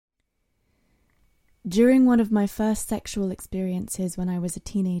During one of my first sexual experiences when I was a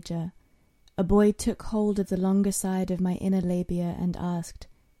teenager, a boy took hold of the longer side of my inner labia and asked,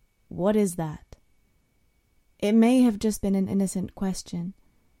 "What is that?" It may have just been an innocent question,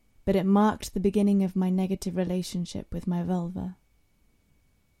 but it marked the beginning of my negative relationship with my vulva.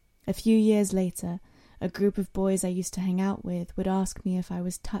 A few years later, a group of boys I used to hang out with would ask me if I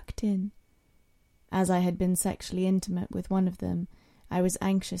was tucked in. As I had been sexually intimate with one of them, I was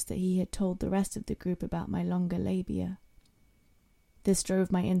anxious that he had told the rest of the group about my longer labia. This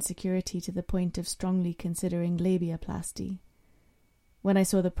drove my insecurity to the point of strongly considering labiaplasty. When I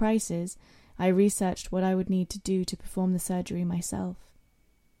saw the prices, I researched what I would need to do to perform the surgery myself.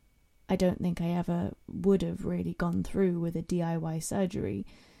 I don't think I ever would have really gone through with a DIY surgery,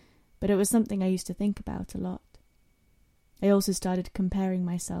 but it was something I used to think about a lot. I also started comparing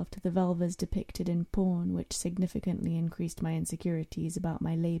myself to the vulvas depicted in porn, which significantly increased my insecurities about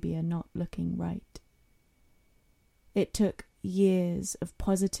my labia not looking right. It took years of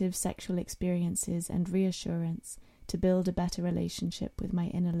positive sexual experiences and reassurance to build a better relationship with my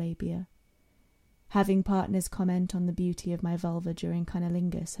inner labia. Having partners comment on the beauty of my vulva during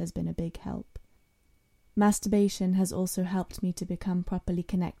cunnilingus has been a big help. Masturbation has also helped me to become properly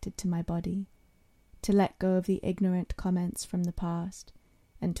connected to my body, to let go of the ignorant comments from the past,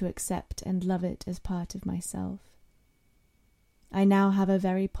 and to accept and love it as part of myself. I now have a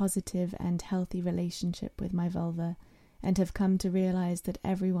very positive and healthy relationship with my vulva, and have come to realize that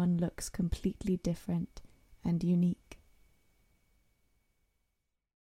everyone looks completely different and unique.